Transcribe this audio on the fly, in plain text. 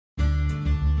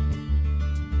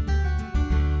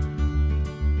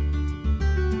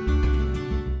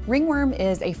Ringworm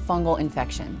is a fungal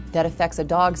infection that affects a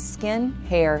dog's skin,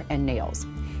 hair, and nails.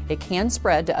 It can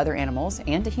spread to other animals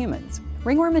and to humans.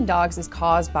 Ringworm in dogs is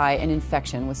caused by an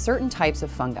infection with certain types of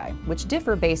fungi, which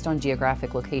differ based on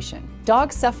geographic location.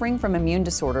 Dogs suffering from immune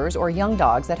disorders or young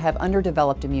dogs that have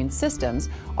underdeveloped immune systems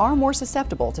are more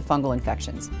susceptible to fungal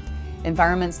infections.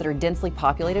 Environments that are densely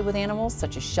populated with animals,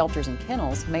 such as shelters and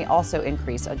kennels, may also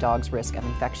increase a dog's risk of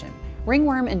infection.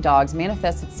 Ringworm in dogs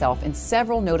manifests itself in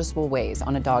several noticeable ways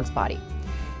on a dog's body.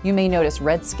 You may notice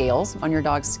red scales on your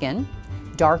dog's skin,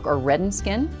 dark or reddened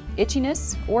skin,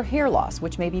 itchiness, or hair loss,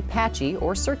 which may be patchy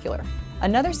or circular.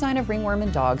 Another sign of ringworm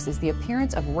in dogs is the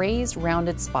appearance of raised,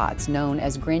 rounded spots known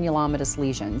as granulomatous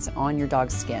lesions on your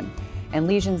dog's skin, and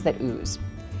lesions that ooze.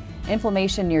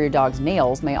 Inflammation near your dog's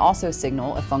nails may also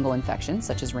signal a fungal infection,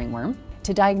 such as ringworm.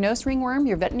 To diagnose ringworm,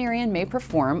 your veterinarian may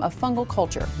perform a fungal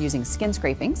culture using skin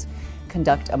scrapings,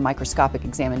 conduct a microscopic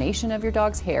examination of your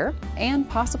dog's hair, and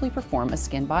possibly perform a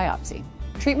skin biopsy.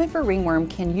 Treatment for ringworm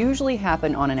can usually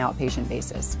happen on an outpatient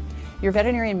basis. Your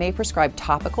veterinarian may prescribe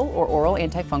topical or oral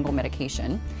antifungal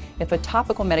medication. If a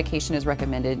topical medication is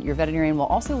recommended, your veterinarian will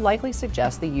also likely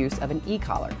suggest the use of an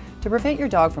e-collar to prevent your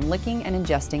dog from licking and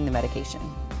ingesting the medication.